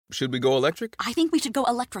Should we go electric? I think we should go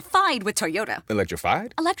electrified with Toyota.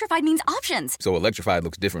 Electrified? Electrified means options. So electrified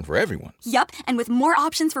looks different for everyone. Yup, and with more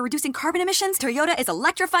options for reducing carbon emissions, Toyota is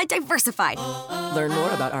electrified diversified. Learn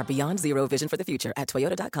more about our Beyond Zero vision for the future at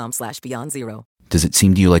toyota.com/Beyond Zero. Does it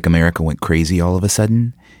seem to you like America went crazy all of a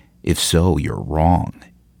sudden? If so, you're wrong.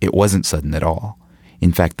 It wasn't sudden at all.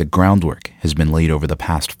 In fact, the groundwork has been laid over the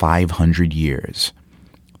past 500 years.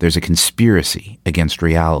 There's a conspiracy against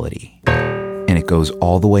reality, and it goes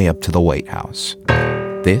all the way up to the White House.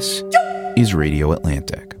 This is Radio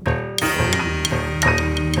Atlantic.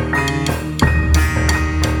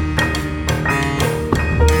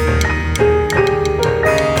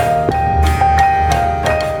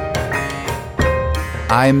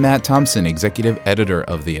 I'm Matt Thompson, executive editor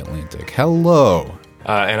of The Atlantic. Hello.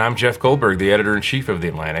 And I'm Jeff Goldberg, the editor-in-chief of The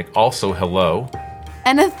Atlantic. Also, hello.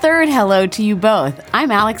 And a third hello to you both. I'm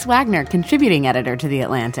Alex Wagner, contributing editor to The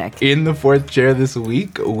Atlantic. In the fourth chair this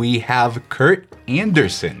week, we have Kurt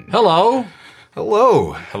Andersen. Hello.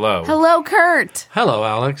 Hello. Hello. Hello, Kurt. Hello,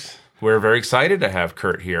 Alex. We're very excited to have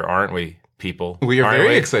Kurt here, aren't we, people? We are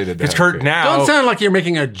very excited to It's have Kurt Kurt. now. Don't sound like you're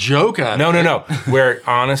making a joke out of it. No. We're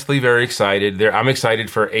honestly very excited. I'm excited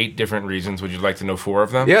for 8 different reasons. Would you like to know 4 of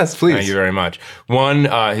them? Yes, please. Thank you very much.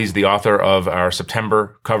 1, he's the author of our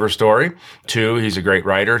September cover story. 2, he's a great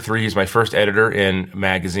writer. 3, he's my first editor in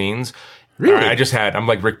magazines. Really? I'm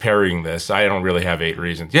like Rick Perrying this. I don't really have 8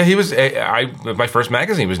 reasons. Yeah, he was, my first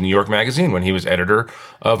magazine was New York Magazine when he was editor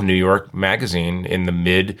of New York Magazine in the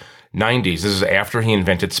mid-90s. This is after he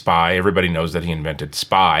invented Spy. Everybody knows that he invented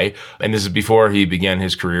Spy. And this is before he began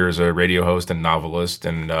his career as a radio host and novelist.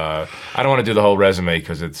 And I don't want to do the whole resume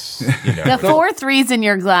because it's, you know. The 4th reason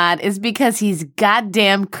you're glad is because he's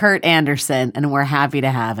goddamn Kurt Andersen, and we're happy to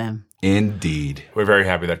have him. Indeed. We're very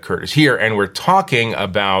happy that Kurt is here, and we're talking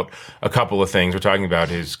about a couple of things. We're talking about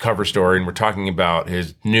his cover story, and we're talking about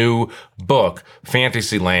his new book,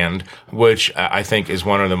 Fantasyland, which I think is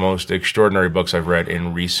one of the most extraordinary books I've read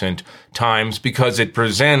in recent times because it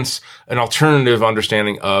presents an alternative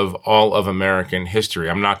understanding of all of American history.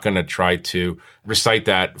 I'm not going to try to recite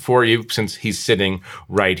that for you since he's sitting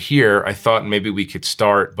right here. I thought maybe we could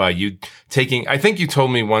start by you taking, I think you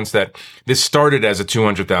told me once that this started as a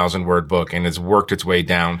 200,000 word book and has worked its way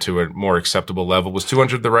down to a more acceptable level. Was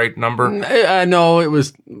 200 the right number? No, it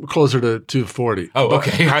was closer to 240. Oh,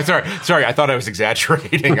 okay. Sorry. I thought I was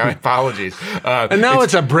exaggerating. My apologies. And now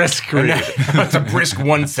it's a brisk read. It's a brisk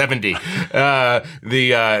 170. No,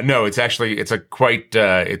 it's a quite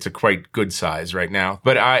good size right now.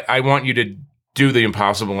 But I want you to do the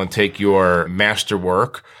impossible and take your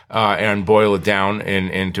masterwork and boil it down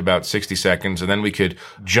into about 60 seconds. And then we could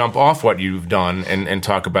jump off what you've done and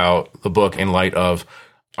talk about the book in light of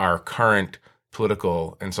our current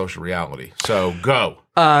political and social reality. So go.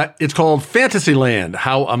 It's called Fantasyland,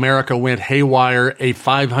 How America Went Haywire, a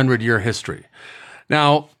 500-year history.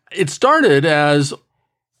 Now, it started as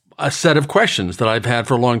a set of questions that I've had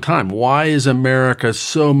for a long time. Why is America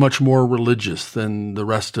so much more religious than the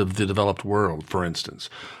rest of the developed world, for instance?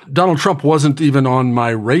 Donald Trump wasn't even on my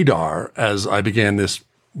radar as I began this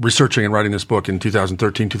researching and writing this book in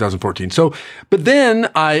 2013, 2014. But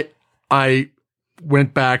then I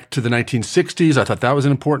went back to the 1960s. I thought that was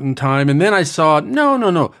an important time. And then I saw,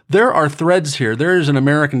 no. There are threads here. There's an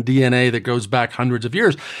American DNA that goes back hundreds of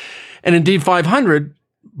years. And indeed, 500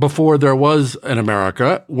 before there was an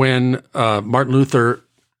America, when Martin Luther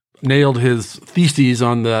nailed his theses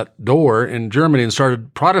on that door in Germany and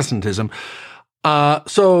started Protestantism.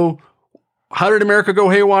 So how did America go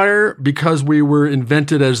haywire? Because we were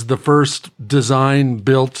invented as the first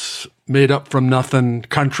design-built, made-up-from-nothing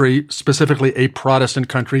country, specifically a Protestant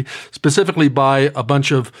country, specifically by a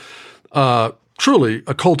bunch of truly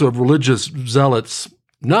a cult of religious zealots,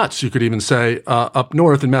 nuts, you could even say, up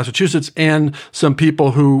north in Massachusetts, and some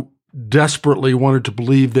people who desperately wanted to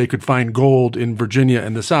believe they could find gold in Virginia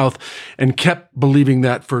and the South and kept believing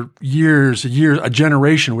that for years, a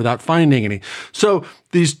generation without finding any. So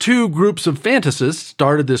these two groups of fantasists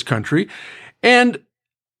started this country, and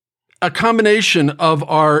a combination of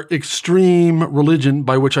our extreme religion,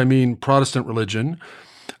 by which I mean Protestant religion,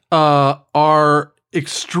 our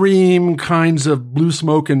extreme kinds of blue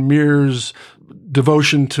smoke and mirrors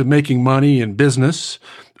devotion to making money and business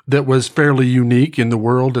that was fairly unique in the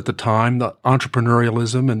world at the time, the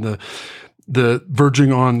entrepreneurialism and the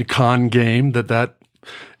verging on con game that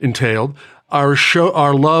entailed,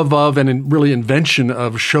 our love of and really invention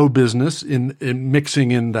of show business in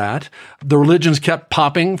mixing in that. The religions kept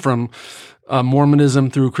popping from Mormonism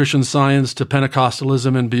through Christian Science to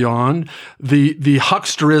Pentecostalism and beyond. The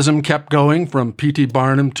hucksterism kept going from P.T.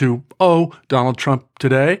 Barnum to, Donald Trump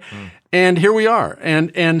today. And here we are.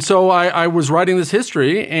 And so I was writing this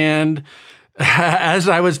history, and as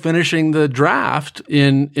I was finishing the draft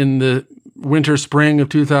in the winter, spring of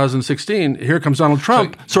 2016, here comes Donald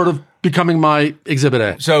Trump, sort of becoming my Exhibit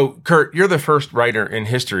A. So, Kurt, you're the first writer in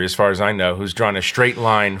history, as far as I know, who's drawn a straight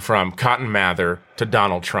line from Cotton Mather to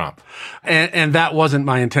Donald Trump. And that wasn't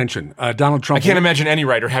my intention. Donald Trump. I can't imagine any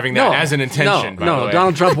writer having that as an intention, by the way.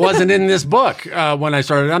 Donald Trump wasn't in this book when I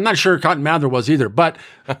started. I'm not sure Cotton Mather was either. But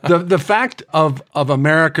the fact of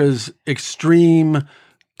America's extreme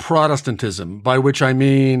Protestantism, by which I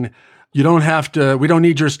mean we don't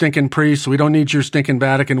need your stinking priests. We don't need your stinking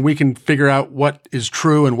Vatican. We can figure out what is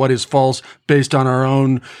true and what is false based on our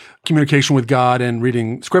own communication with God and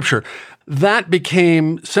reading scripture. That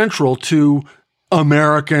became central to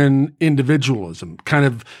American individualism, kind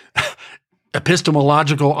of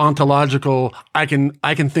epistemological, ontological. I can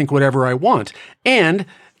think whatever I want. And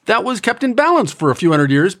that was kept in balance for a few hundred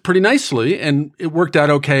years pretty nicely, and it worked out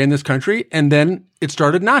okay in this country, and then it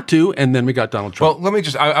started not to, and then we got Donald Trump. Well, let me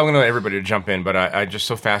I'm going to let everybody to jump in, but I'm just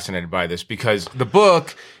so fascinated by this because the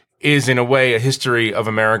book is, in a way, a history of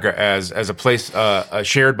America as a place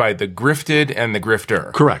shared by the grifted and the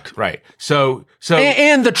grifter. Correct. Right. So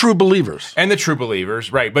and the true believers. And the true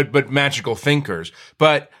believers, right, but magical thinkers.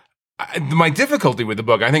 But my difficulty with the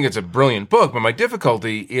book, I think it's a brilliant book, but my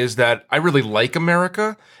difficulty is that I really like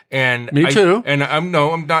America, and me too. And I'm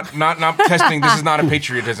not testing. This is not a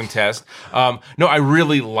patriotism test. No, I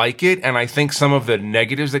really like it, and I think some of the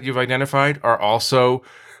negatives that you've identified are also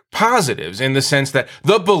positives in the sense that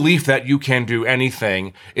the belief that you can do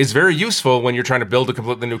anything is very useful when you're trying to build a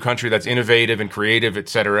completely new country that's innovative and creative, et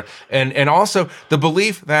cetera. And also the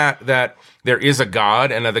belief that there is a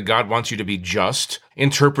God and that the God wants you to be just,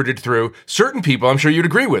 interpreted through certain people I'm sure you'd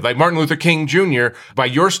agree with, like Martin Luther King Jr., by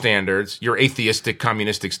your standards, your atheistic,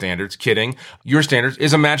 communistic standards, kidding, your standards,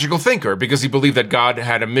 is a magical thinker because he believed that God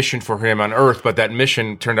had a mission for him on earth, but that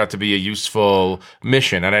mission turned out to be a useful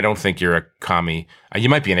mission. And I don't think you're a commie. You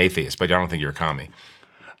might be an atheist, but I don't think you're a commie.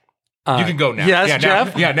 You can go now. Yes,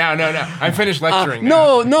 Jeff? No. I'm finished lecturing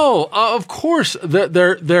now. No. Of course,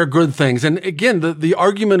 they're good things. And again, the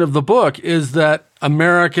argument of the book is that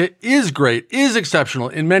America is great, is exceptional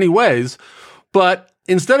in many ways. But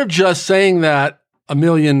instead of just saying that a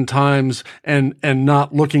million times and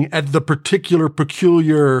not looking at the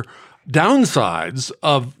peculiar downsides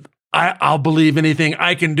of I'll believe anything,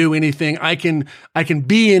 I can do anything, I can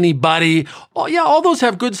be anybody. Oh, yeah, all those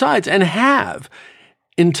have good sides and have.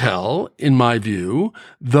 Until, in my view,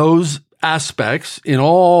 those aspects in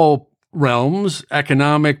all realms,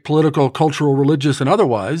 economic, political, cultural, religious, and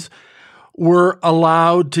otherwise, were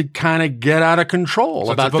allowed to kind of get out of control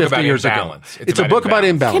so about 50 years ago. It's a book about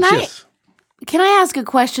imbalance, yes. Can I ask a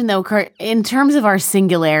question, though, Kurt? In terms of our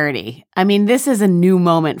singularity, I mean, this is a new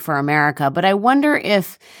moment for America, but I wonder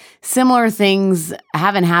if similar things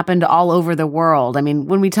haven't happened all over the world. I mean,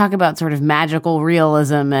 when we talk about sort of magical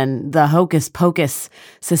realism and the hocus pocus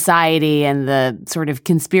society and the sort of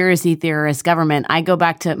conspiracy theorist government, I go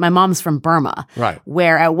back to my mom's from Burma, right,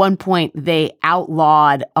 where at one point they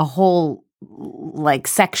outlawed a whole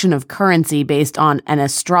section of currency based on an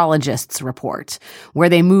astrologist's report, where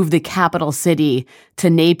they moved the capital city to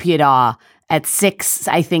Naypyidaw at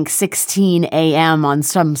 16 a.m. on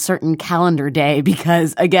some certain calendar day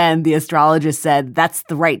because, again, the astrologist said that's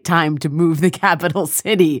the right time to move the capital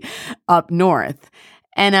city up north.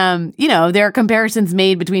 And, there are comparisons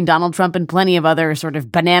made between Donald Trump and plenty of other sort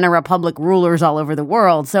of banana republic rulers all over the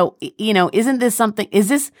world. So, isn't this something –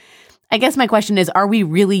 I guess my question is, are we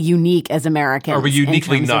really unique as Americans? Are we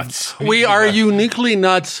uniquely nuts? We are uniquely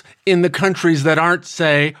nuts in the countries that aren't,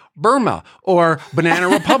 say, Burma or banana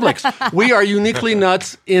republics. We are uniquely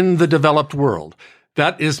nuts in the developed world.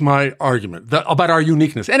 That is my argument about our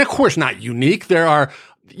uniqueness. And of course, not unique. There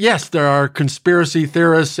are conspiracy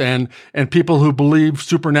theorists and people who believe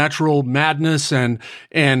supernatural madness and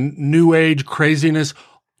new age craziness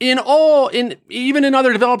even in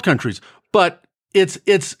other developed countries. But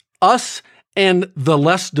it's us and the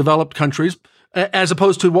less developed countries, as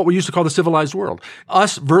opposed to what we used to call the civilized world.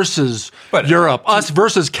 Us versus Europe, us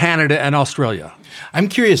versus Canada and Australia. I'm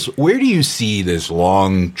curious, where do you see this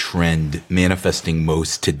long trend manifesting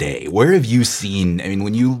most today? Where have you seen,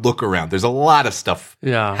 when you look around, there's a lot of stuff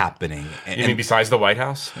happening. You mean besides the White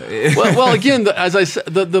House? Well, again, as I said,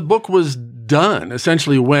 the book was done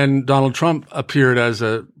essentially when Donald Trump appeared as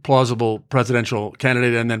a plausible presidential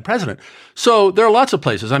candidate and then president. So there are lots of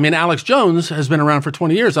places. I mean, Alex Jones has been around for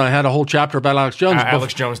 20 years. I had a whole chapter about Alex Jones.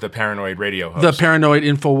 Alex Jones, the paranoid radio host. The paranoid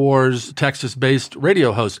InfoWars Texas-based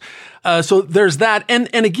radio host. So there's that. And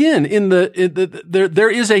again, there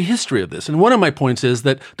is a history of this. And one of my points is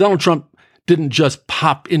that Donald Trump didn't just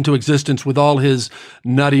pop into existence with all his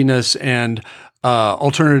nuttiness and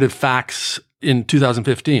alternative facts in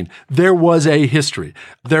 2015. There was a history.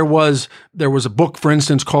 There was a book, for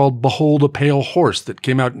instance, called Behold a Pale Horse that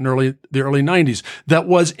came out in the early 90s that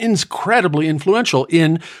was incredibly influential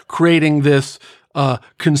in creating this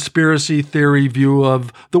conspiracy theory view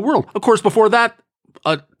of the world. Of course, before that,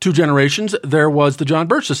 2 generations, there was the John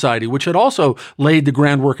Birch Society, which had also laid the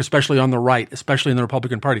groundwork, especially on the right, especially in the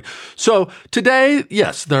Republican Party. So today,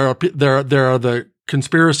 yes, there are the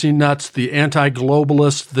conspiracy nuts, the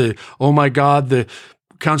anti-globalists, the, oh my God, the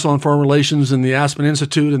Council on Foreign Relations and the Aspen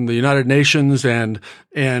Institute and the United Nations and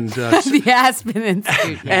the Aspen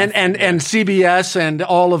Institute, yes. and CBS, and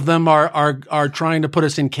all of them are trying to put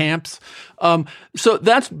us in camps. So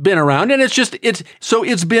that's been around, and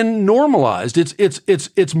it's been normalized.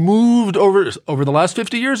 It's moved over the last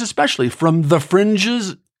 50 years, especially from the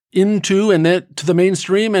fringes into and then to the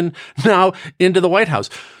mainstream, and now into the White House.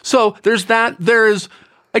 So there's that. There's,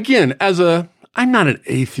 again, I'm not an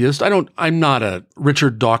atheist. I'm not a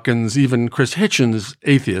Richard Dawkins, even Chris Hitchens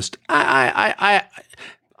atheist. I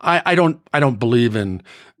don't believe in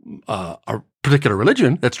a particular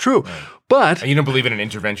religion. That's true. Right. But you don't believe in an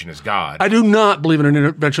interventionist God. I do not believe in an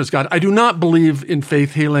interventionist God. I do not believe in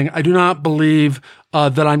faith healing. I do not believe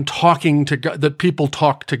that I'm talking to God, that people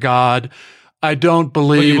talk to God. I don't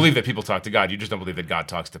believe. Well, you believe that people talk to God. You just don't believe that God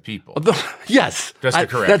talks to people. Yes, that's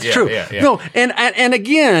correct. That's true. Yeah. No, and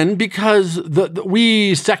again, because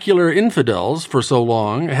we secular infidels for so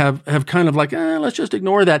long have kind of like, let's just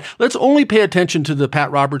ignore that. Let's only pay attention to the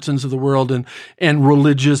Pat Robertsons of the world and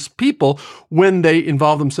religious people when they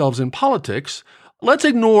involve themselves in politics. Let's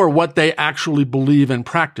ignore what they actually believe and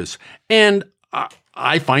practice. And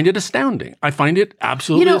I find it astounding. I find it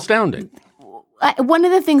absolutely astounding. One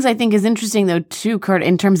of the things I think is interesting, though, too, Kurt,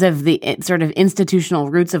 in terms of the sort of institutional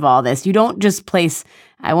roots of all this, you don't just place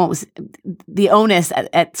the onus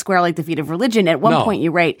squarely at the feet of religion. At one point, you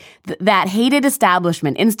write that hated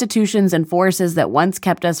establishment, institutions, and forces that once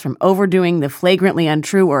kept us from overdoing the flagrantly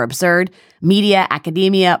untrue or absurd, media,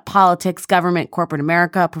 academia, politics, government, corporate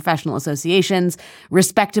America, professional associations,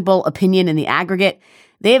 respectable opinion in the aggregate.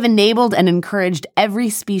 They have enabled and encouraged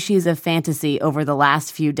every species of fantasy over the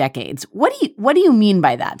last few decades. What do you mean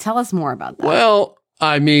by that? Tell us more about that. Well,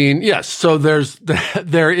 I mean, yes. So there is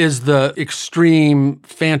the extreme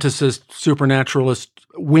fantasist, supernaturalist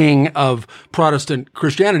wing of Protestant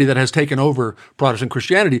Christianity that has taken over Protestant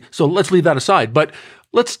Christianity. So let's leave that aside. But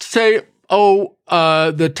let's say,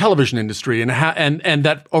 the television industry and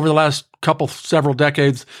that over the last several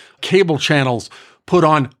decades, cable channels put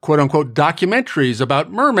on quote unquote documentaries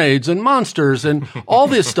about mermaids and monsters and all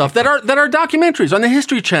this stuff that are documentaries on the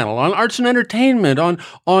History Channel, on Arts and Entertainment,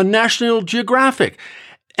 on National Geographic.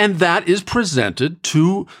 And that is presented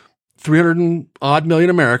to 300 and odd million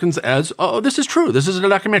Americans as, this is true. This is a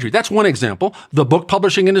documentary. That's one example. The book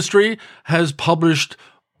publishing industry has published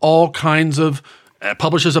all kinds of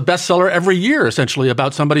publishes a bestseller every year, essentially,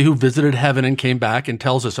 about somebody who visited heaven and came back and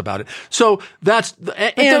tells us about it. So that's...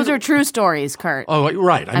 But those are true stories, Kurt. Oh,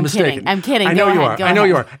 right. I'm mistaken. I'm kidding. I know you are. I know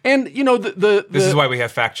you are. And, this is why we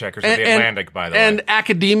have fact checkers at the Atlantic, by the way. And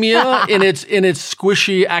academia, in its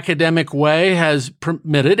squishy academic way, has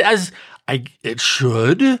permitted, it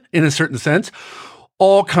should, in a certain sense,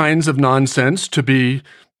 all kinds of nonsense to be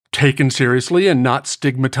taken seriously and not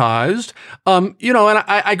stigmatized. And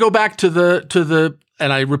I go back to the,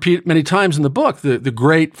 and I repeat many times in the book, the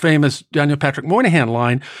great famous Daniel Patrick Moynihan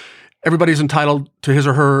line, everybody's entitled to his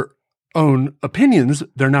or her own opinions.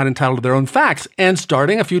 They're not entitled to their own facts. And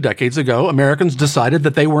starting a few decades ago, Americans decided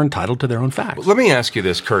that they were entitled to their own facts. Let me ask you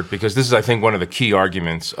this, Kurt, because this is, I think, one of the key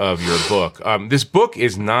arguments of your book. This book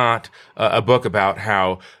is not a book about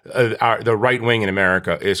how the right wing in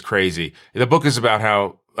America is crazy. The book is about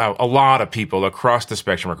how a lot of people across the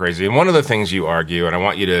spectrum are crazy. And one of the things you argue, and I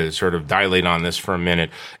want you to sort of dilate on this for a minute,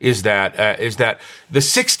 is that the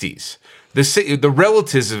 60s, the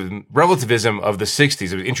relativism of the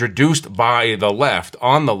 60s was introduced by the left,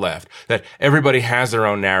 on the left, that everybody has their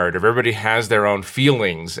own narrative, everybody has their own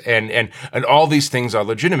feelings, and all these things are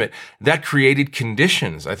legitimate. That created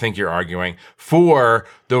conditions, I think you're arguing, for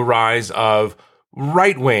the rise of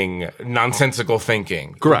right-wing nonsensical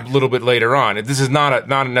thinking. Correct. A little bit later on. This is not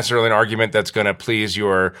necessarily an argument that's going to please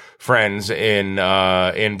your friends in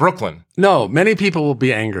Brooklyn. No, many people will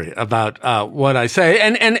be angry about what I say.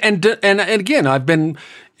 And again,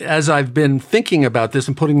 as I've been thinking about this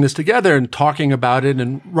and putting this together and talking about it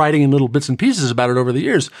and writing in little bits and pieces about it over the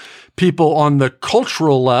years, people on the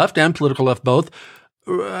cultural left and political left both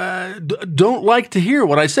don't like to hear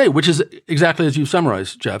what I say, which is exactly as you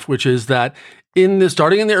summarized, Jeff, which is that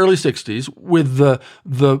starting in the early 60s with the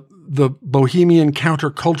bohemian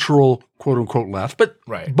countercultural quote unquote left, but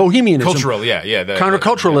right. Bohemianism, Cultural,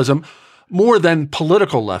 counterculturalism, more than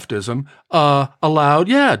political leftism,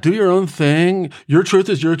 allowed, do your own thing. Your truth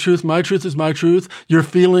is your truth. My truth is my truth. Your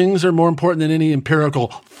feelings are more important than any empirical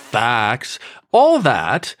facts. All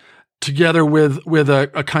that together with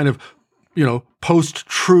a kind of,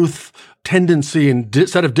 post-truth tendency and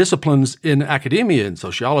set of disciplines in academia and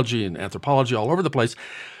sociology and anthropology all over the place.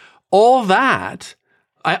 All that,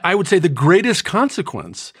 I would say the greatest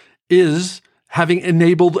consequence is having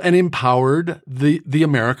enabled and empowered the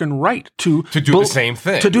American right to do the same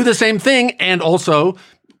thing. To do the same thing and also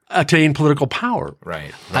attain political power.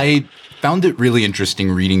 Right. I found it really interesting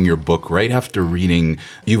reading your book right after reading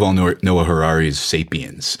Yuval Noah Harari's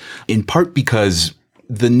Sapiens, in part because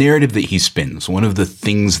the narrative that he spins, one of the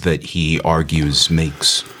things that he argues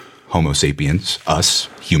makes Homo sapiens, us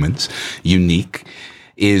humans, unique,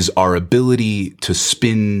 is our ability to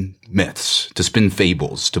spin myths, to spin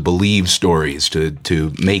fables, to believe stories,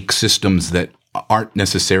 to make systems that aren't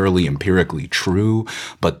necessarily empirically true,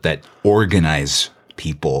 but that organize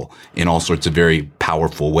people in all sorts of very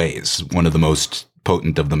powerful ways. One of the most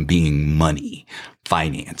potent of them being money,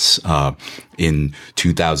 finance. In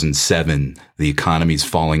 2007, the economy's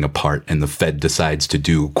falling apart and the Fed decides to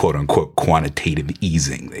do quote unquote quantitative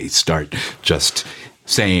easing. They start just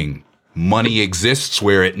saying money exists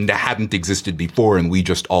where it hadn't existed before, and we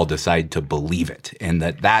just all decide to believe it. And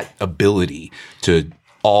that ability to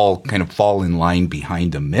all kind of fall in line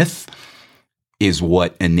behind a myth is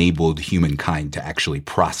what enabled humankind to actually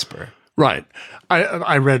prosper. Right.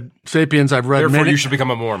 I read Sapiens. I've read Therefore, many, you should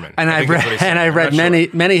become a Mormon. And I've read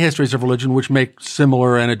many histories of religion which make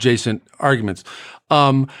similar and adjacent arguments.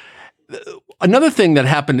 Another thing that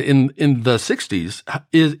happened in the 60s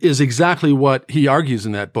is exactly what he argues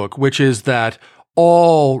in that book, which is that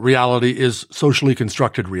all reality is socially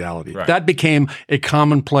constructed reality. Right. That became a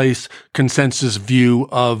commonplace consensus view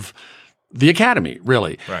of the academy,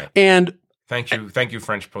 really. Right. And Thank you,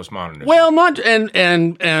 French postmodernism. well, not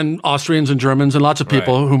and Austrians and Germans and lots of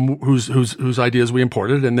people whose ideas we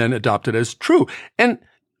imported and then adopted as true. And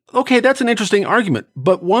okay, that's an interesting argument.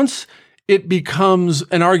 But once it becomes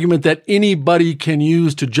an argument that anybody can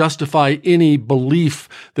use to justify any belief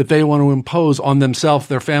that they want to impose on themselves,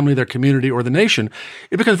 their family, their community, or the nation,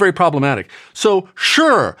 it becomes very problematic. So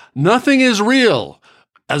sure, nothing is real,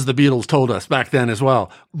 as the Beatles told us back then as well.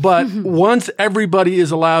 But once everybody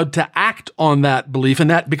is allowed to act on that belief, and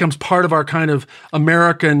that becomes part of our kind of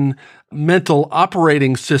American mental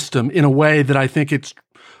operating system in a way that I think it's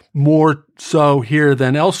more so here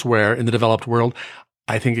than elsewhere in the developed world,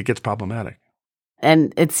 I think it gets problematic.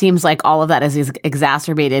 And it seems like all of that is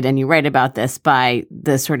exacerbated, and you write about this, by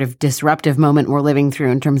the sort of disruptive moment we're living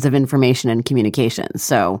through in terms of information and communication.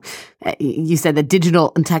 So you said that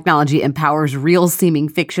digital and technology empowers real-seeming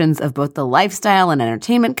fictions of both the lifestyle and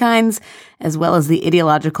entertainment kinds, as well as the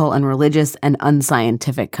ideological and religious and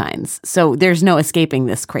unscientific kinds. So there's no escaping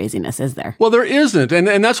this craziness, is there? Well, there isn't.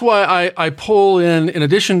 And that's why I pull in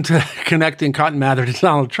addition to connecting Cotton Mather to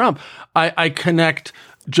Donald Trump, I connect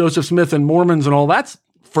Joseph Smith and Mormons and all that,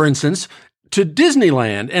 for instance, to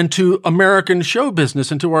Disneyland and to American show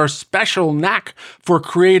business and to our special knack for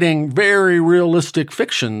creating very realistic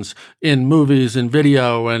fictions in movies and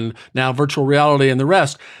video and now virtual reality and the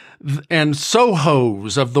rest. And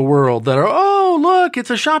Sohos of the world that are, oh, look,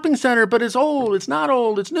 it's a shopping center, but it's old, it's not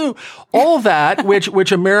old, it's new. All that,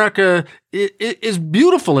 which America is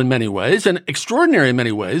beautiful in many ways and extraordinary in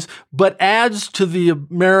many ways, but adds to the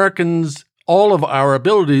Americans' all of our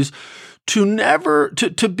abilities to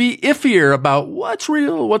be iffier about what's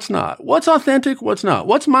real, what's not, what's authentic, what's not,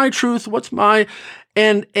 what's my truth, what's my,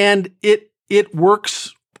 and it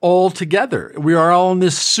works all together. We are all in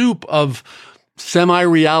this soup of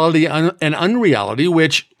semi-reality and unreality,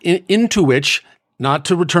 into which, not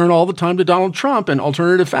to return all the time to Donald Trump and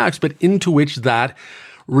alternative facts, but into which that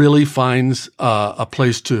really finds a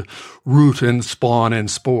place to root and spawn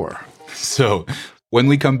and spore. So when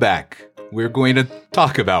we come back, we're going to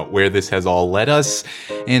talk about where this has all led us,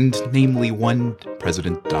 and namely one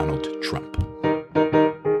President Donald Trump.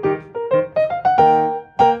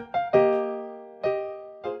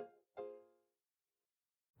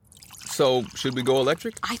 So, should we go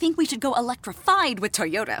electric? I think we should go electrified with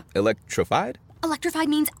Toyota. Electrified? Electrified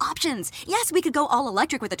means options. Yes, we could go all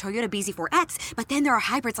electric with the Toyota BZ4X, but then there are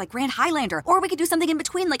hybrids like Grand Highlander, or we could do something in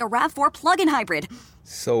between like a RAV4 plug-in hybrid.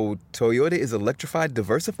 So, Toyota is electrified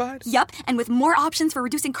diversified? Yup, and with more options for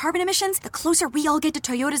reducing carbon emissions, the closer we all get to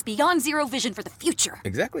Toyota's Beyond Zero vision for the future.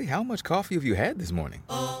 Exactly how much coffee have you had this morning?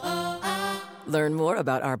 Learn more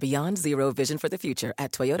about our Beyond Zero vision for the future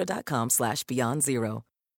at toyota.com/Beyond Zero.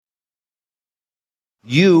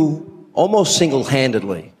 You almost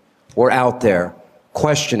single-handedly were out there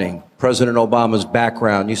questioning President Obama's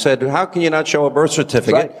background. You said, how can you not show a birth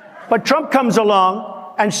certificate? Right. But Trump comes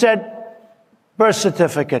along and said, birth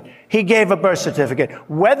certificate. He gave a birth certificate.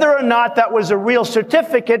 Whether or not that was a real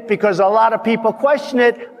certificate, because a lot of people question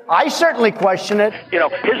it, I certainly question it. You know,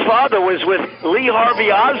 his father was with Lee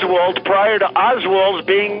Harvey Oswald prior to Oswald's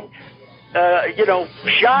being,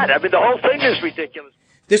 shot. I mean, the whole thing is ridiculous.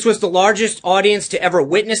 This was the largest audience to ever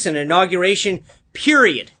witness an inauguration,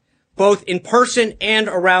 period, both in person and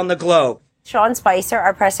around the globe. Sean Spicer,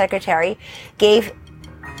 our press secretary, gave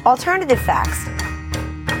alternative facts.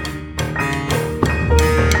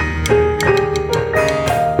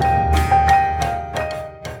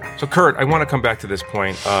 So, Kurt, I want to come back to this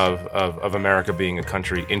point of America being a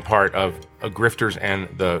country in part of grifters and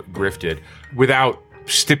the grifted, without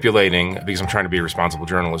stipulating, because I'm trying to be a responsible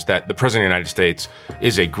journalist, that the President of the United States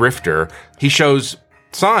is a grifter. He shows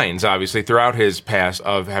signs, obviously, throughout his past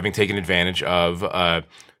of having taken advantage of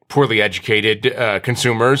poorly educated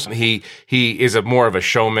consumers. He is more of a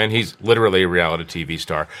showman. He's literally a reality TV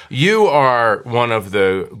star. You are one of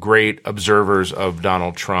the great observers of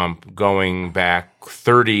Donald Trump going back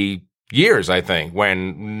 30 years, I think,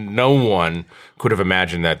 when no one could have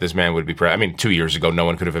imagined that this man would be president. I mean, 2 years ago, no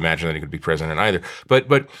one could have imagined that he could be president either.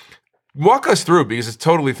 But walk us through, because it's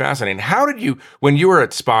totally fascinating. How did you, when you were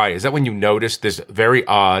at Spy, is that when you noticed this very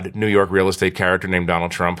odd New York real estate character named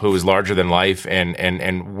Donald Trump, who is larger than life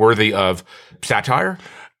and worthy of satire?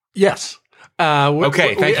 Yes.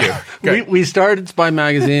 Okay, thank you. We started Spy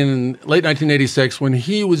Magazine in late 1986 when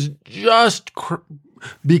he was just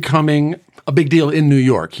becoming a big deal in New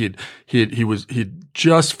York. He'd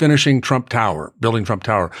just finishing building Trump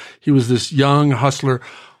Tower. He was this young hustler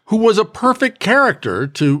who was a perfect character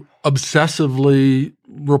to obsessively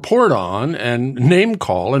report on and name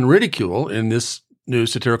call and ridicule in this new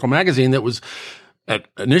satirical magazine that was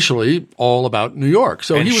initially all about New York.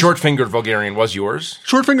 So Short-Fingered Vulgarian was yours?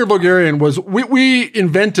 Short-Fingered Vulgarian was, we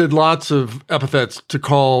invented lots of epithets to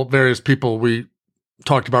call various people we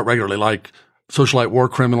talked about regularly, like socialite war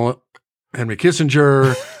criminal Henry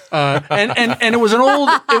Kissinger, and it was an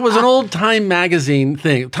old Time magazine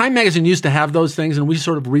thing. Time magazine used to have those things, and we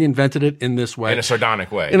sort of reinvented it in this way, in a sardonic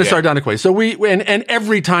way. Sardonic way. So and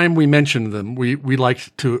every time we mentioned them, we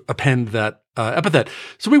liked to append that epithet.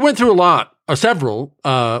 So we went through several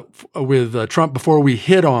with Trump before we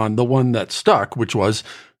hit on the one that stuck, which was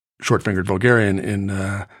Short-Fingered Vulgarian in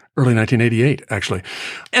early 1988, actually,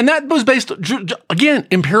 and that was based again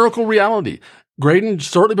empirical reality. Graydon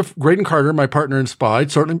Carter, my partner in Spy,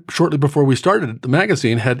 shortly before we started the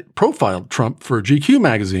magazine, had profiled Trump for GQ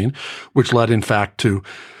magazine, which led, in fact, to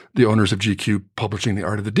the owners of GQ publishing The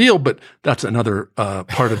Art of the Deal. But that's another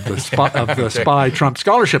part of the Spy Trump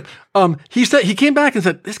scholarship. He came back and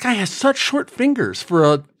said, "This guy has such short fingers for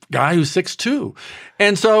a guy who's 6'2".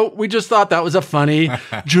 And so we just thought that was a funny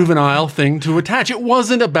juvenile thing to attach. It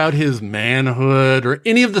wasn't about his manhood or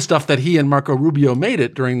any of the stuff that he and Marco Rubio made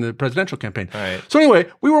it during the presidential campaign. Right. So anyway,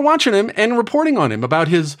 we were watching him and reporting on him about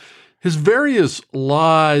his various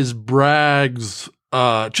lies, brags,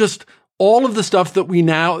 just all of the stuff that we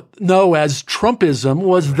now know as Trumpism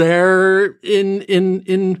was there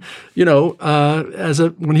when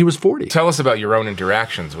he was 40. Tell us about your own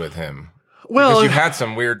interactions with him. Well, because you've had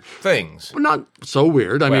some weird things. Not so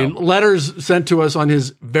weird. I mean, letters sent to us on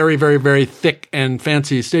his very, very, very thick and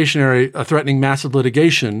fancy stationery threatening massive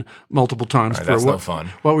litigation multiple times for no fun.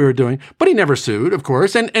 What we were doing. But he never sued, of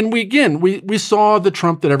course. And we saw the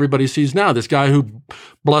Trump that everybody sees now, this guy who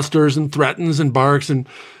blusters and threatens and barks and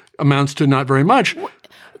amounts to not very much.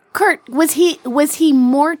 Kurt, was he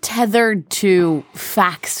more tethered to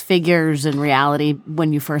facts, figures, and reality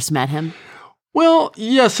when you first met him? Well,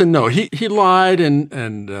 yes and no. He lied and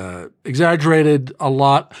exaggerated a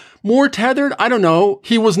lot. More tethered? I don't know.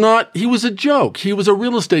 He was a joke. He was a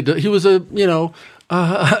real estate, he was an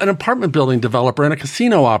apartment building developer and a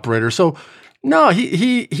casino operator. So No,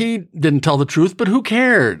 he didn't tell the truth, but who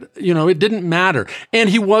cared? It didn't matter. And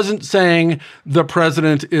he wasn't saying the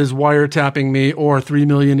president is wiretapping me or 3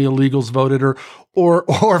 million illegals voted or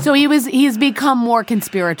So he's become more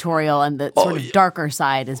conspiratorial and the sort of darker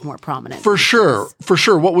side is more prominent. For sure.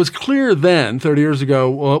 What was clear then, 30 years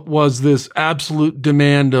ago, was this absolute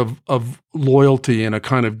demand of loyalty in a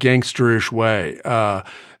kind of gangsterish way.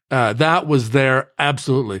 That was there,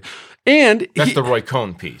 absolutely. And that's the Roy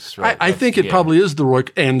Cohn piece, right? I think it probably is the Roy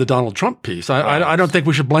and the Donald Trump piece. I don't think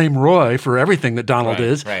we should blame Roy for everything that Donald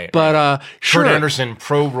is. But sure. Kurt Andersen,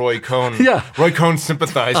 pro Roy Cohn, Roy Cohn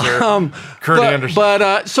sympathizer.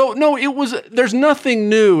 There's nothing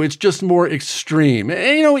new. It's just more extreme.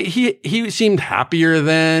 And, he seemed happier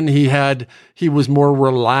then. He was more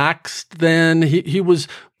relaxed then. He's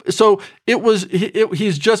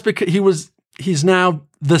now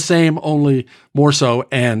the same, only more so,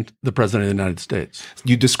 and the president of the United States.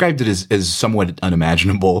 You described it as somewhat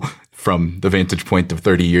unimaginable from the vantage point of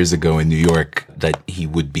 30 years ago in New York that he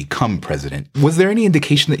would become president. Was there any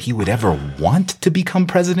indication that he would ever want to become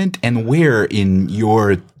president? And where in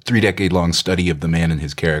your 3-decade-long study of the man and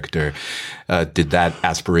his character did that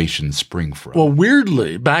aspiration spring from? Well,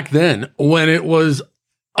 weirdly, back then, when it was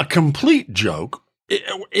a complete joke,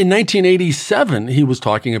 in 1987, he was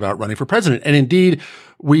talking about running for president. And indeed,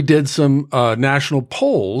 we did some national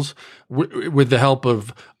polls with the help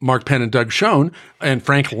of Mark Penn and Doug Schoen and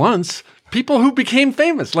Frank Luntz, people who became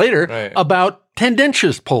famous later, about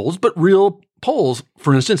tendentious polls, but real polls,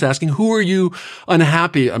 for instance, asking, who are you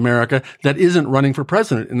unhappy, America, that isn't running for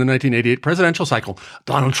president in the 1988 presidential cycle?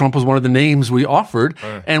 Donald Trump was one of the names we offered,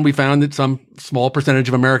 and we found that some small percentage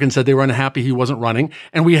of Americans said they were unhappy he wasn't running,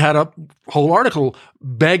 and we had a whole article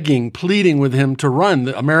pleading with him to run.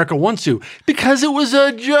 America wants you, because it was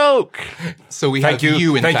a joke. So we have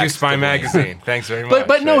you in Thank you, Spy Magazine. Thanks very much.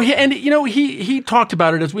 But no, he talked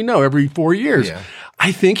about it, as we know, every 4 years. Yeah.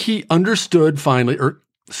 I think he understood finally, or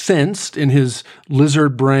sensed in his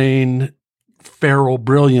lizard brain feral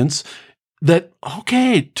brilliance that,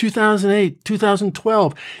 okay, 2008,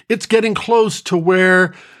 2012, it's getting close to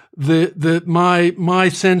where my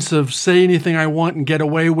sense of say anything I want and get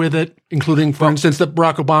away with it, including, for instance, that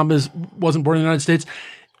Barack Obama wasn't born in the United States.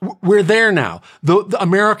 We're there now.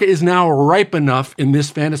 America is now ripe enough in this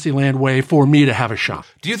Fantasyland way for me to have a shot.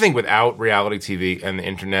 Do you think without reality TV and the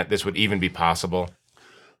internet, this would even be possible?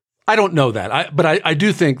 I don't know that. But I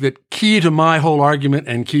do think that key to my whole argument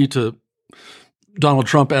and key to Donald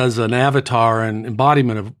Trump as an avatar and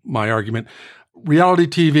embodiment of my argument, reality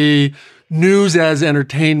TV, news as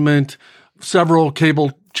entertainment, several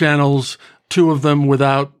cable channels, 2 of them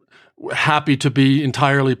without happy to be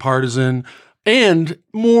entirely partisan, and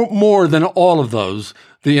more than all of those,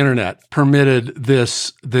 the internet permitted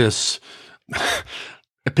this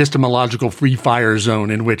epistemological free fire zone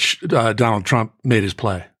in which Donald Trump made his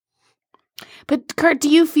play. But Kurt, do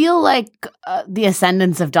you feel like the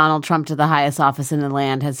ascendance of Donald Trump to the highest office in the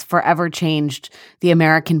land has forever changed the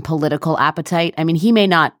American political appetite? I mean, he may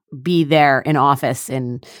not be there in office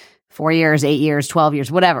in 4 years, 8 years, 12 years,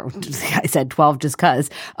 whatever. I said 12 just because.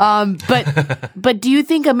 But do you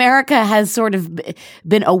think America has sort of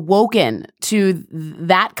been awoken to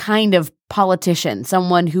that kind of politician,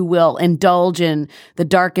 someone who will indulge in the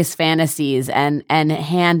darkest fantasies and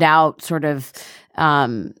hand out sort of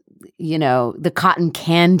the cotton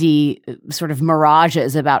candy sort of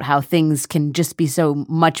mirages about how things can just be so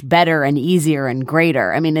much better and easier and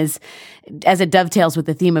greater? I mean, as it dovetails with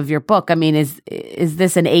the theme of your book, I mean, is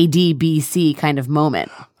this an ADBC kind of moment?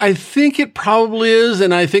 I think it probably is.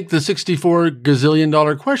 And I think the $64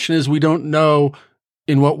 gazillion question is we don't know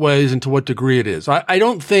in what ways and to what degree it is. I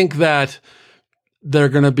don't think that there are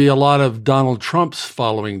going to be a lot of Donald Trumps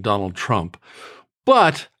following Donald Trump.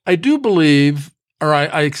 But I do believe, or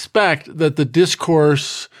I expect, that the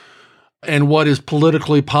discourse and what is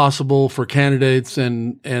politically possible for candidates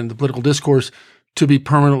and the political discourse to be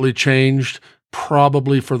permanently changed,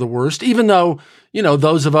 probably for the worst, even though,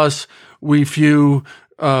 those of us, we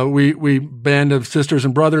band of sisters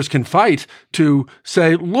and brothers can fight to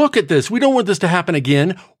say, look at this. We don't want this to happen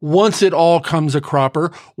again. Once it all comes a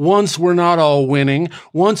cropper, once we're not all winning,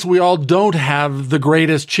 once we all don't have the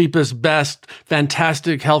greatest, cheapest, best,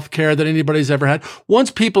 fantastic health care that anybody's ever had,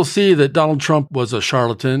 once people see that Donald Trump was a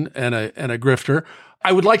charlatan and a grifter,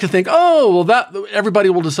 I would like to think, that everybody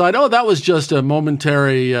will decide, that was just a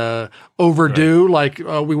momentary overdue, right. Like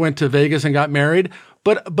we went to Vegas and got married.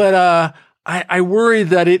 But I worry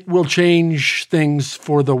that it will change things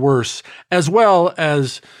for the worse, as well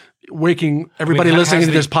as waking everybody listening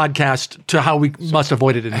to this podcast to how we must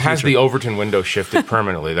avoid it in the future. Has the Overton window shifted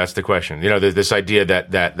permanently? That's the question. This idea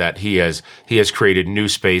that he has created new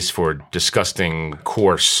space for disgusting,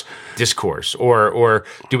 coarse discourse, or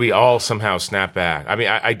do we all somehow snap back? I mean,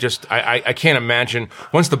 I can't imagine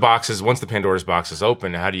once the Pandora's box is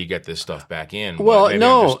open, how do you get this stuff back in? Well,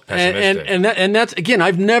 no, and that's again,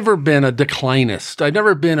 I've never been a declinist. I've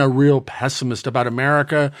never been a real pessimist about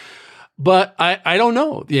America, but I don't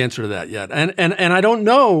know the answer to that yet, and I don't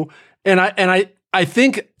know, and I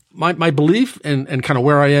think my belief and kind of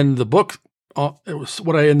where I end the book,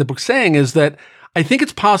 what I end the book saying is that I think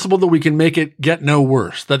it's possible that we can make it get no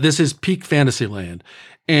worse, that this is peak fantasy land,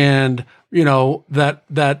 and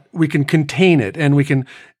that we can contain it,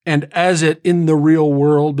 and as it in the real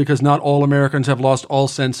world, because not all Americans have lost all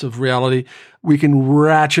sense of reality, we can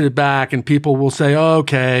ratchet it back and people will say, oh,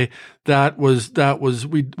 okay,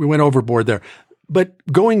 we went overboard there. But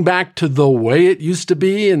going back to the way it used to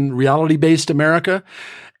be in reality-based America,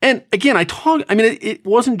 and again, it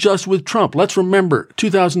wasn't just with Trump. Let's remember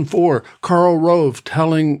 2004, Karl Rove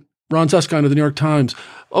telling Ron Suskind of the New York Times,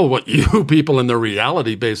 oh, what you people in the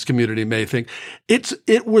reality-based community may think.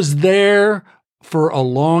 It was there for a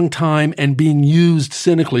long time and being used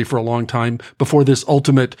cynically for a long time before this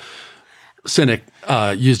ultimate cynic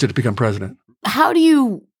used it to become president. How do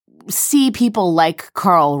you see people like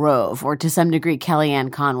Karl Rove, or to some degree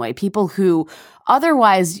Kellyanne Conway, people who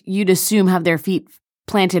otherwise you'd assume have their feet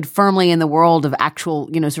planted firmly in the world of actual,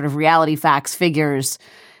 sort of reality facts, figures,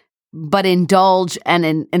 but indulge and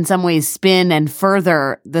in some ways spin and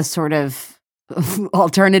further the sort of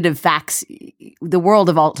alternative facts, the world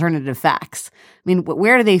of alternative facts? I mean,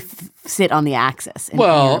 where do they sit on the axis, in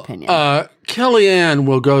your opinion? Kellyanne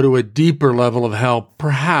will go to a deeper level of hell,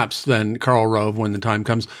 perhaps, than Karl Rove when the time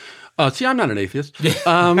comes. See, I'm not an atheist. He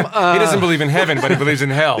doesn't believe in heaven, but he believes in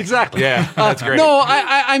hell. Exactly. Yeah, that's great. No,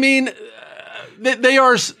 I mean, they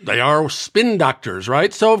are spin doctors,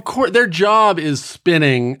 right? So of course their job is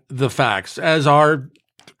spinning the facts, as are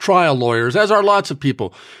trial lawyers, as are lots of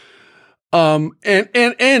people. And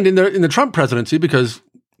in the Trump presidency, because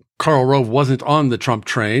Karl Rove wasn't on the Trump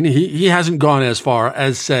train, he hasn't gone as far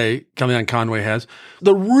as, say, Kellyanne Conway has.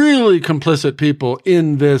 The really complicit people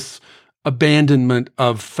in this abandonment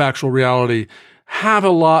of factual reality have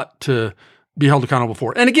a lot to be held accountable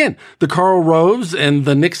for. And again, the Karl Roves and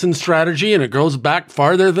the Nixon strategy, and it goes back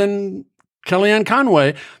farther than Kellyanne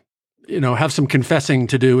Conway, have some confessing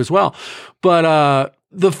to do as well. But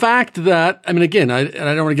the fact that, I mean, again, I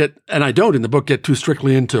don't want to get, and I don't in the book get too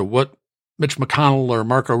strictly into what Mitch McConnell or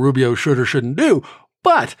Marco Rubio should or shouldn't do,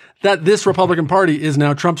 but that this Republican Party is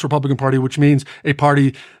now Trump's Republican Party, which means a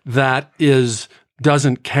party that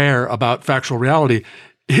doesn't care about factual reality,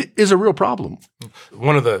 is a real problem.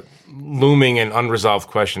 One of the looming and unresolved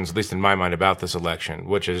questions, at least in my mind, about this election,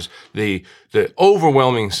 which is the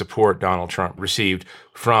overwhelming support Donald Trump received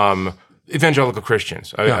from evangelical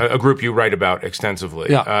Christians, a group you write about extensively.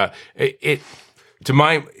 Yeah. To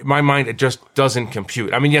my mind, it just doesn't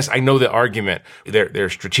compute. I mean, yes, I know the argument. They're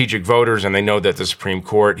strategic voters, and they know that the Supreme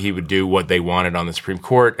Court, he would do what they wanted on the Supreme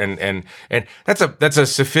Court, and that's a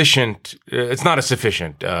sufficient. It's not a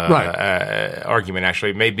sufficient argument,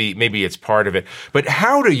 actually. Maybe it's part of it. But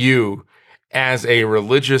how do you, as a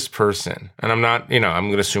religious person, and I'm not, I'm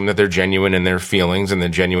going to assume that they're genuine in their feelings and they're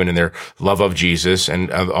genuine in their love of Jesus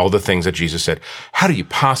and of all the things that Jesus said, how do you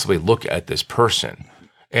possibly look at this person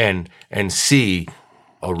and see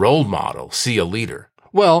a role model, see a leader?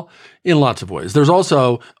 Well, in lots of ways. There's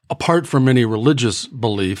also, apart from any religious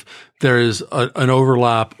belief, there is an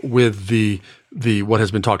overlap with the what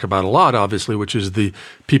has been talked about a lot, obviously, which is the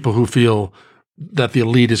people who feel that the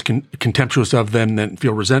elite is contemptuous of them and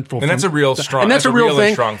feel resentful. And that's a real strong, and that's a real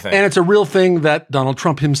thing. Strong thing. And it's a real thing that Donald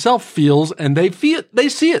Trump himself feels, and they see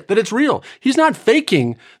it, that it's real. He's not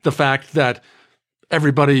faking the fact that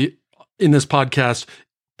everybody in this podcast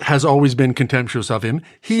has always been contemptuous of him.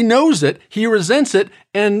 He knows it. He resents it.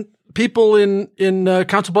 And people in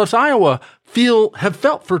Council Bluffs, Iowa have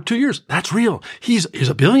felt for 2 years. That's real. He's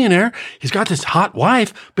a billionaire. He's got this hot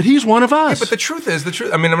wife, but he's one of us. Yeah, but the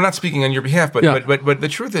truth, I mean, I'm not speaking on your behalf, but the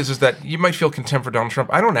truth is that you might feel contempt for Donald Trump.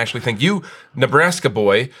 I don't actually think you, Nebraska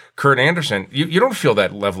boy, Kurt Andersen, you don't feel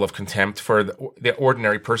that level of contempt for the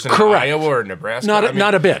ordinary person Correct. in Iowa or Nebraska.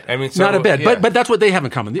 Not a bit. I mean, not a bit. Yeah. But that's what they have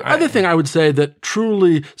in common. The other thing I would say that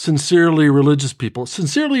truly, sincerely religious people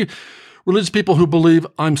who believe,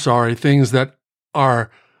 I'm sorry, things that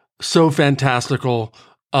are so fantastical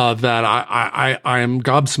that I am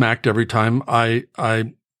gobsmacked every time I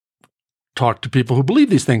talk to people who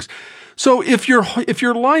believe these things. So if your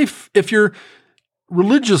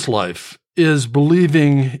religious life is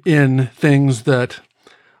believing in things that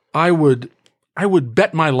I would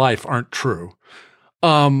bet my life aren't true,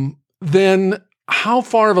 then how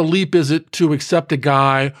far of a leap is it to accept a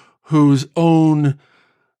guy whose own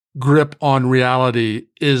grip on reality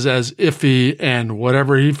is as iffy, and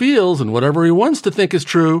whatever he feels and whatever he wants to think is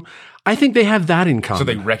true? I think they have that in common. So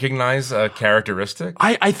they recognize a characteristic?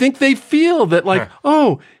 I think they feel that, like,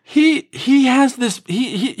 he has this,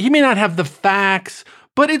 he may not have the facts,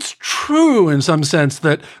 but it's true in some sense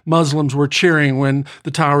that Muslims were cheering when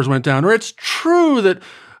the towers went down, or it's true that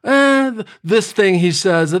this thing he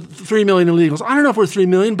says, that 3 million illegals. I don't know if we're 3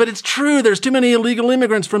 million, but it's true. There's too many illegal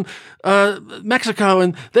immigrants from Mexico,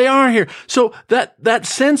 and they are here. So that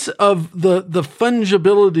sense of the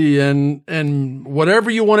fungibility and whatever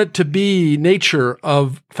you want it to be nature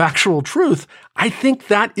of factual truth, I think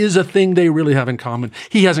that is a thing they really have in common.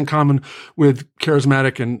 He has in common with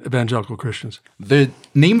charismatic and evangelical Christians. The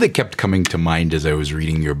name that kept coming to mind as I was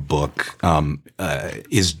reading your book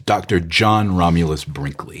is Dr. John Romulus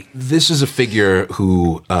Brinkley. This is a figure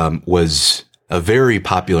who was very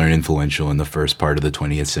popular and influential in the first part of the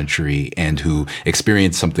 20th century and who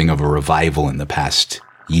experienced something of a revival in the past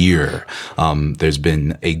year. There's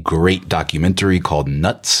been a great documentary called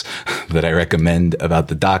Nuts that I recommend about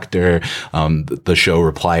the doctor. The show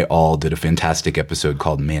Reply All did a fantastic episode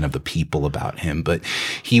called Man of the People about him, but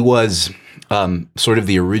he was sort of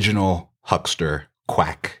the original huckster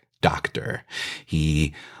quack doctor.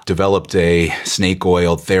 He developed a snake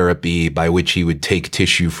oil therapy by which he would take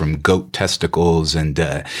tissue from goat testicles and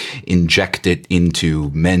inject it into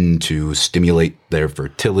men to stimulate their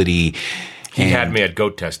fertility. He had me at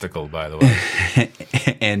goat testicle, by the way.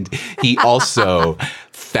 And he also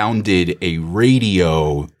founded a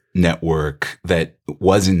radio network that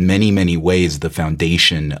was in many, many ways the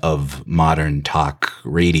foundation of modern talk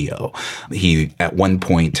radio. He, at one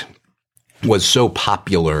point, was so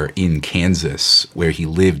popular in Kansas, where he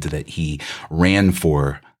lived, that he ran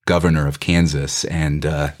for governor of Kansas, and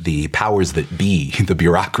the powers that be, the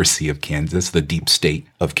bureaucracy of Kansas, the deep state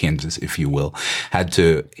of Kansas, if you will, had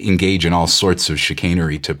to engage in all sorts of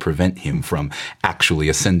chicanery to prevent him from actually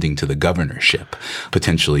ascending to the governorship,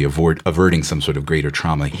 potentially averting some sort of greater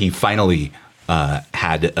trauma. He finally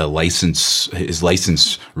had his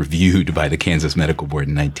license reviewed by the Kansas Medical Board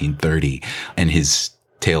in 1930, and his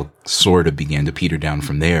tail sort of began to peter down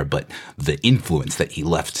from there, but the influence that he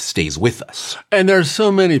left stays with us. And there's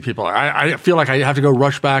so many people. I feel like I have to go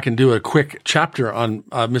rush back and do a quick chapter on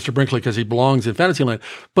Mr. Brinkley because he belongs in Fantasyland.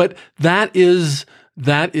 But that is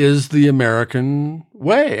the American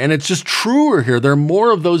way. And it's just truer here. There are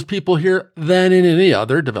more of those people here than in any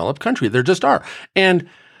other developed country. There just are. And,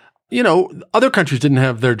 other countries didn't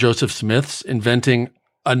have their Joseph Smiths inventing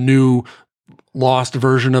a new lost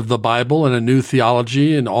version of the Bible and a new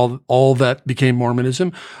theology and all that became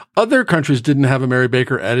Mormonism. Other countries didn't have a Mary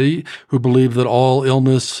Baker Eddy who believed that all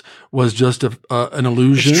illness was just an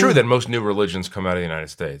illusion. It's true that most new religions come out of the United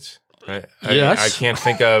States. Right? Yes. I can't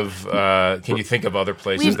think of, can you think of other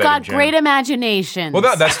places? We've got great imaginations.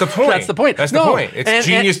 Well, that's the point. That's the point. That's the point.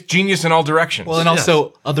 It's genius in all directions. Well, and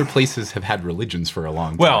also other places have had religions for a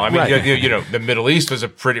long time. Well, I mean, the Middle East was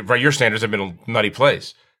by your standards, have been a nutty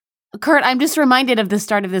place. Kurt, I'm just reminded of the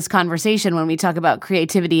start of this conversation when we talk about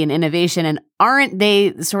creativity and innovation. And aren't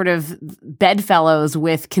they sort of bedfellows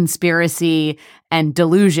with conspiracy and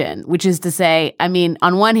delusion? Which is to say, I mean,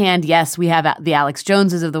 on one hand, yes, we have the Alex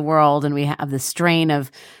Joneses of the world and we have the strain of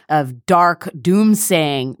dark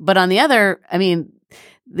doomsaying. But on the other, I mean,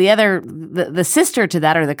 the sister to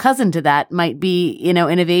that or the cousin to that might be,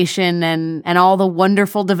 innovation and all the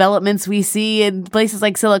wonderful developments we see in places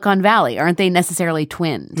like Silicon Valley. Aren't they necessarily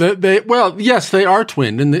twinned? Well, yes, they are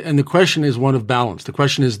twinned. And the question is one of balance. The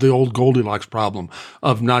question is the old Goldilocks problem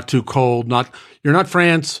of not too cold, you're not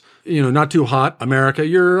France, not too hot, America,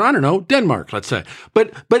 you're, I don't know, Denmark, let's say.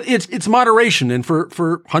 But it's moderation. And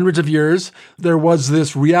for hundreds of years, there was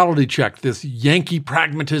this reality check, this Yankee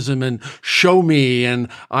pragmatism and show me and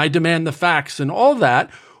I demand the facts and all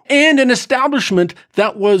that. And an establishment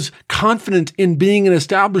that was confident in being an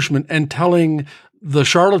establishment and telling the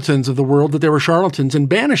charlatans of the world that they were charlatans and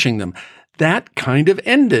banishing them. That kind of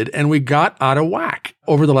ended and we got out of whack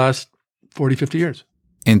over the last 40, 50 years.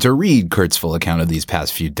 And to read Kurt's full account of these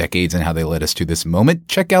past few decades and how they led us to this moment,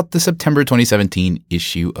 check out the September 2017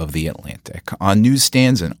 issue of The Atlantic on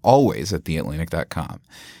newsstands and always at theatlantic.com.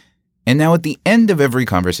 And now at the end of every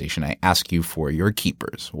conversation, I ask you for your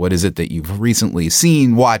keepers. What is it that you've recently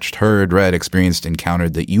seen, watched, heard, read, experienced,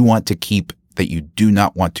 encountered that you want to keep, that you do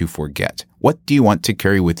not want to forget? What do you want to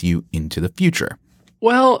carry with you into the future?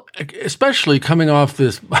 Well, especially coming off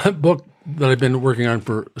this book that I've been working on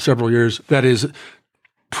for several years, that is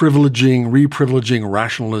re-privileging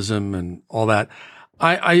rationalism and all that.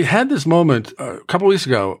 I had this moment a couple of weeks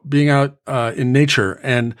ago being out in nature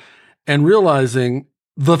and realizing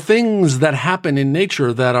the things that happen in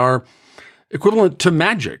nature that are equivalent to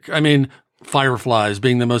magic. I mean, fireflies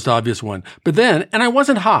being the most obvious one. But then, and I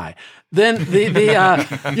wasn't high, then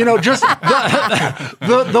just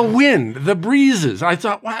the wind, the breezes. I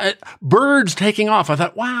thought, wow, birds taking off. I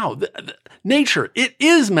thought, wow, nature, it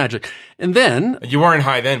is magic. And then you weren't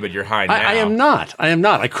high then, but you're high now. I am not.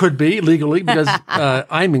 I could be legally because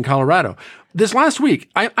I'm in Colorado. This last week,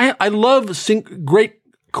 I love great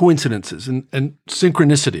coincidences and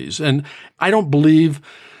synchronicities, and I don't believe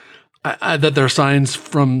that there are signs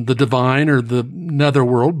from the divine or the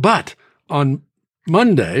netherworld. But on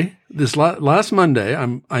Monday, this last Monday,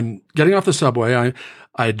 I'm getting off the subway.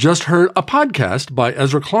 I had just heard a podcast by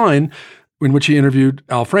Ezra Klein in which he interviewed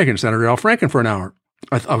Senator Al Franken for an hour.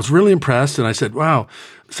 I was really impressed, and I said, wow,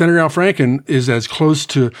 Senator Al Franken is as close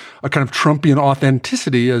to a kind of Trumpian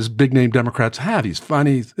authenticity as big-name Democrats have. He's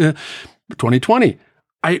funny. 2020.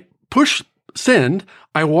 I push send.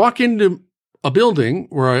 I walk into a building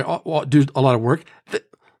where I do a lot of work.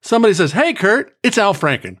 Somebody says, hey, Kurt, it's Al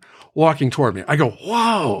Franken walking toward me. I go,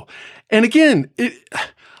 whoa. And again,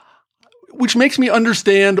 which makes me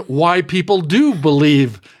understand why people do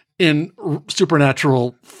believe in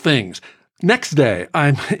supernatural things. Next day,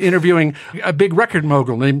 I'm interviewing a big record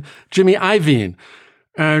mogul named Jimmy Iovine.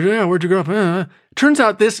 Where'd you grow up? Turns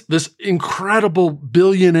out this incredible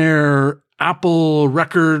billionaire Apple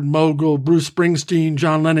record mogul, Bruce Springsteen,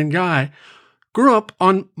 John Lennon guy, grew up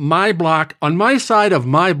on my block, on my side of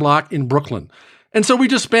my block in Brooklyn. And so we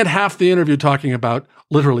just spent half the interview talking about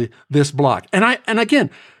literally this block. And again,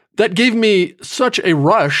 that gave me such a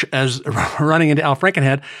rush as running into Al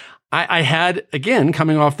Franken. I had, again,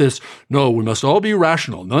 coming off this, no, we must all be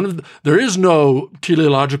rational. There is no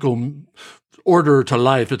teleological order to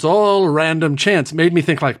life. It's all random chance. Made me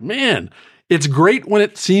think like, man, it's great when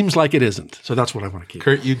it seems like it isn't. So that's what I want to keep.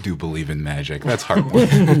 Kurt, you do believe in magic. That's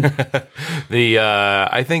heartwarming.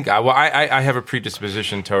 I have a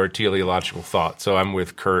predisposition toward teleological thought, so I'm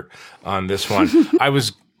with Kurt on this one. I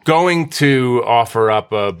was going to offer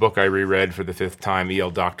up a book I reread for the fifth time, E.L.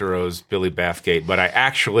 Doctorow's Billy Bathgate, but I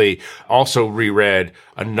actually also reread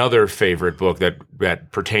another favorite book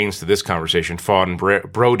that pertains to this conversation, Fawn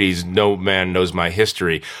Brody's No Man Knows My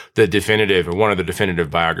History, one of the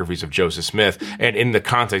definitive biographies of Joseph Smith. And in the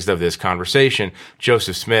context of this conversation,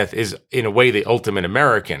 Joseph Smith is, in a way, the ultimate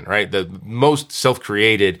American, right? The most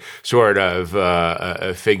self-created sort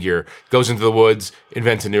of figure, goes into the woods,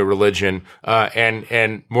 invents a new religion,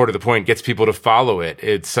 and more to the point, gets people to follow it.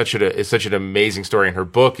 It's such an amazing story. And her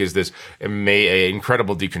book is this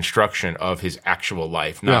incredible deconstruction of his actual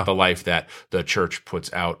life, not the life that the church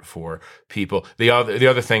puts out for people. The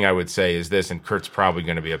other thing I would say is this, and Kurt's probably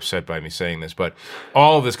going to be upset by me saying this, but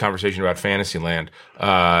all of this conversation about Fantasyland,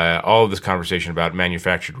 all of this conversation about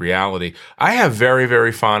manufactured reality, I have very,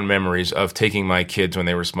 very fond memories of taking my kids when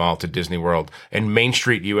they were small to Disney World and Main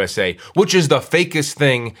Street USA, which is the fakest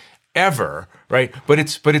thing ever, right? But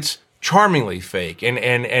it's charmingly fake.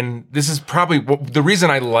 And this is probably the reason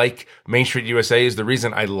I like Main Street USA is the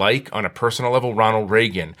reason I like, on a personal level, Ronald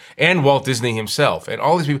Reagan and Walt Disney himself and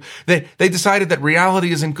all these people. They decided that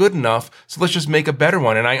reality isn't good enough, so let's just make a better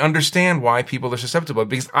one. And I understand why people are susceptible,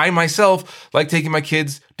 because I myself like taking my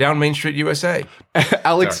kids down Main Street USA.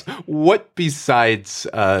 Alex, what besides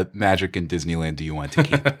magic and Disneyland do you want to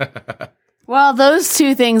keep? Well, those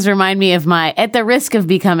two things remind me of at the risk of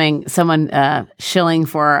becoming someone shilling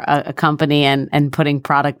for a company and putting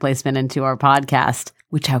product placement into our podcast,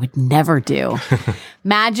 which I would never do.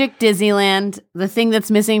 Magic, Disneyland, the thing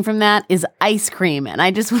that's missing from that is ice cream. And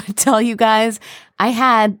I just want to tell you guys, I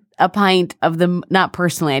had a pint of them, not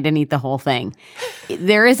personally, I didn't eat the whole thing.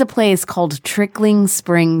 There is a place called Trickling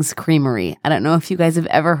Springs Creamery. I don't know if you guys have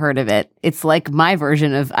ever heard of it. It's like my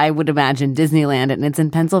version of, I would imagine, Disneyland, and it's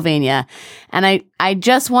in Pennsylvania. And I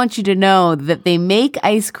just want you to know that they make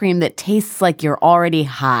ice cream that tastes like you're already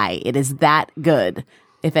high. It is that good,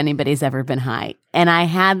 if anybody's ever been high. And I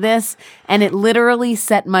had this, and it literally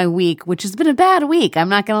set my week, which has been a bad week, I'm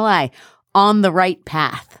not going to lie, on the right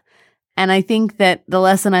path. And I think that the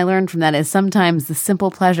lesson I learned from that is sometimes the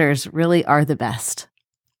simple pleasures really are the best.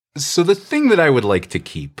 So the thing that I would like to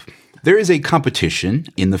keep, there is a competition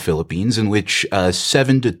in the Philippines in which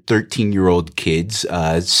 7 to 13-year-old kids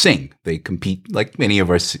sing. They compete like many of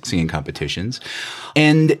our singing competitions.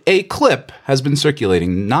 And a clip has been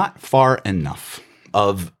circulating not far enough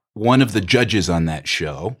of one of the judges on that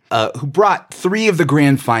show, who brought 3 of the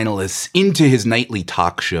grand finalists into his nightly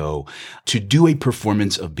talk show to do a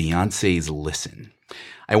performance of Beyoncé's Listen.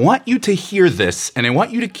 I want you to hear this, and I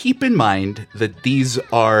want you to keep in mind that these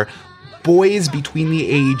are boys between the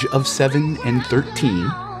age of 7 and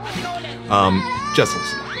 13. Just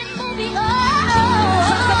listen.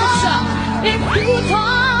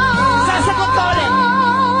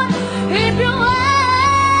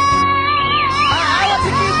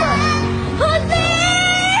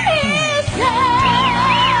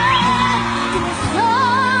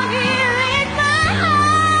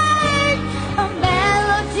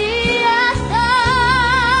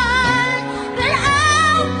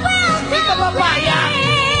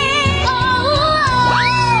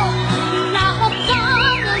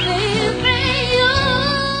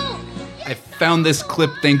 Found this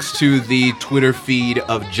clip thanks to the Twitter feed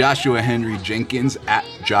of Joshua Henry Jenkins at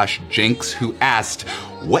Josh Jenks, who asked,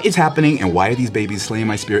 "What is happening and why are these babies slaying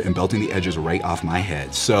my spirit and belting the edges right off my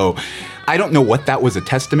head?" So I don't know what that was a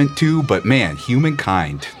testament to, but man,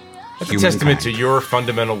 humankind. That's a testament to your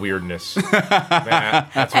fundamental weirdness, Matt.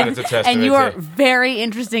 That's what it's a testament to. And your very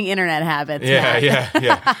interesting internet habits.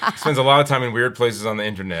 Yeah. Spends a lot of time in weird places on the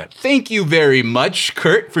internet. Thank you very much,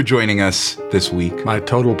 Kurt, for joining us this week. My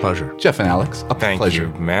total pleasure. Jeff and Alex, a pleasure.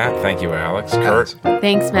 Thank you, Matt. Thank you, Alex. Kurt.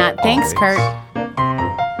 Thanks, Matt. Thanks, Kurt.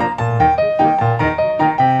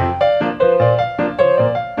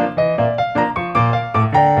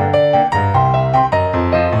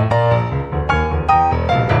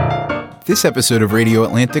 This episode of Radio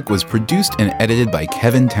Atlantic was produced and edited by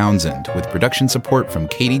Kevin Townsend, with production support from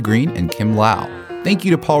Katie Green and Kim Lau. Thank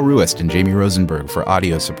you to Paul Ruist and Jamie Rosenberg for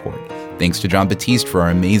audio support. Thanks to John Batiste for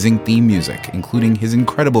our amazing theme music, including his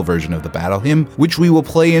incredible version of the Battle Hymn, which we will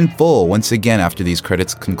play in full once again after these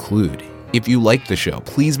credits conclude. If you like the show,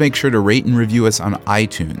 please make sure to rate and review us on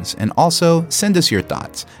iTunes, and also send us your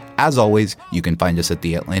thoughts. As always, you can find us at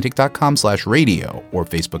theatlantic.com/radio or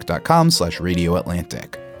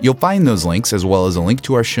facebook.com/radioatlantic. You'll find those links as well as a link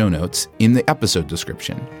to our show notes in the episode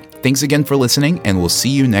description. Thanks again for listening, and we'll see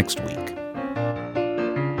you next week.